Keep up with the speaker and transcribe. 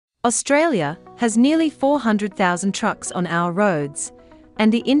Australia has nearly 400,000 trucks on our roads,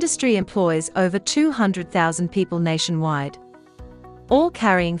 and the industry employs over 200,000 people nationwide, all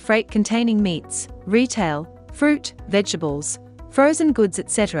carrying freight containing meats, retail, fruit, vegetables, frozen goods,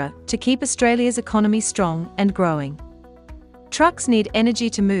 etc., to keep Australia's economy strong and growing. Trucks need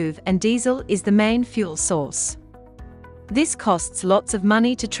energy to move, and diesel is the main fuel source. This costs lots of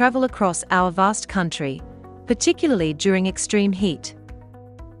money to travel across our vast country, particularly during extreme heat.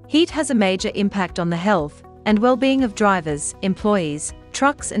 Heat has a major impact on the health and well-being of drivers, employees,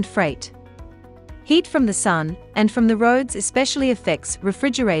 trucks and freight. Heat from the sun and from the roads especially affects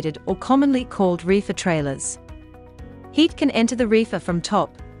refrigerated, or commonly called reefer trailers. Heat can enter the reefer from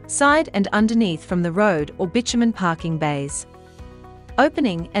top, side and underneath from the road or bitumen parking bays.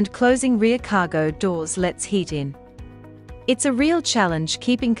 Opening and closing rear cargo doors lets heat in. It's a real challenge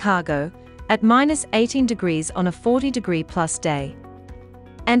keeping cargo at -18 degrees on a 40-degree-plus day.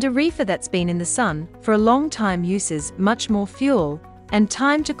 And a reefer that's been in the sun for a long time uses much more fuel and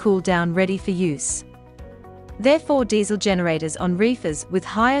time to cool down ready for use. Therefore, diesel generators on reefers with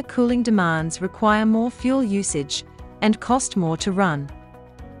higher cooling demands require more fuel usage and cost more to run.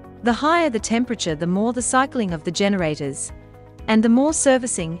 The higher the temperature, the more the cycling of the generators, and the more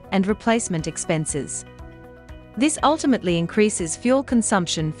servicing and replacement expenses. This ultimately increases fuel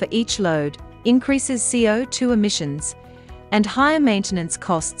consumption for each load, increases CO2 emissions, and higher maintenance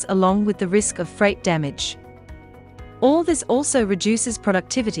costs along with the risk of freight damage. All this also reduces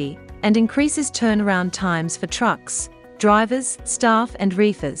productivity and increases turnaround times for trucks, drivers, staff and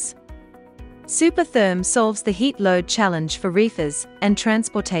reefers. Super Therm solves the heat load challenge for reefers and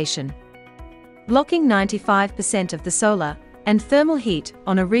transportation. Blocking 95% of the solar and thermal heat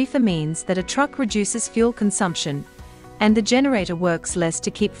on a reefer means that a truck reduces fuel consumption and the generator works less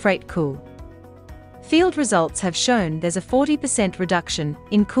to keep freight cool. Field results have shown there's a 40% reduction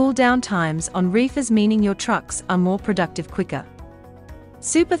in cool down times on reefers, meaning your trucks are more productive quicker.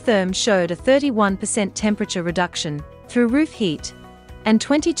 Super Therm showed a 31% temperature reduction through roof heat and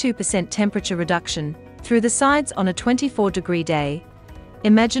 22% temperature reduction through the sides on a 24-degree day.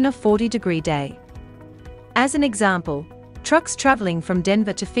 Imagine a 40-degree day. As an example, trucks traveling from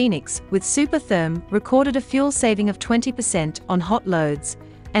Denver to Phoenix with Super Therm recorded a fuel saving of 20% on hot loads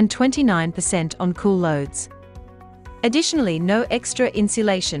and 29% on cool loads. Additionally, no extra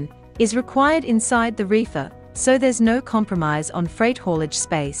insulation is required inside the reefer, so there's no compromise on freight haulage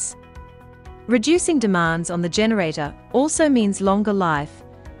space. Reducing demands on the generator also means longer life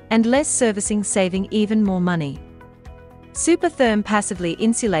and less servicing, saving even more money. Super Therm passively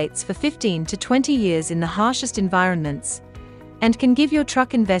insulates for 15 to 20 years in the harshest environments and can give your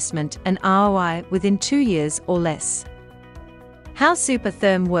truck investment an ROI within 2 years or less. How Super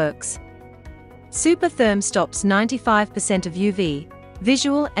Therm works. Super Therm stops 95% of UV,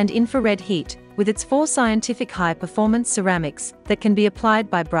 visual and infrared heat with its 4 scientific high-performance ceramics that can be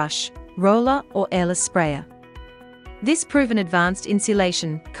applied by brush, roller or airless sprayer. This proven advanced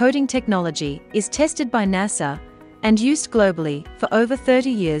insulation coating technology is tested by NASA and used globally for over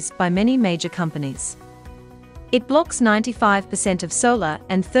 30 years by many major companies. It blocks 95% of solar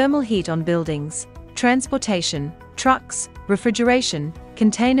and thermal heat on buildings, transportation, trucks, refrigeration,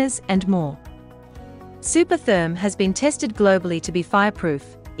 containers and more. Super Therm has been tested globally to be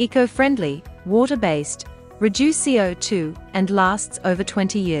fireproof, eco-friendly, water-based, reduce CO2 and lasts over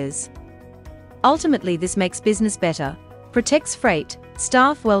 20 years. Ultimately, this makes business better, protects freight,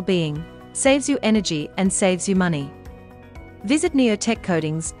 staff well-being, saves you energy and saves you money. Visit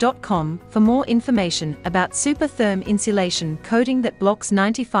NEOtechcoatings.com for more information about Super Therm insulation coating that blocks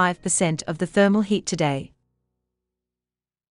 95% of the thermal heat today.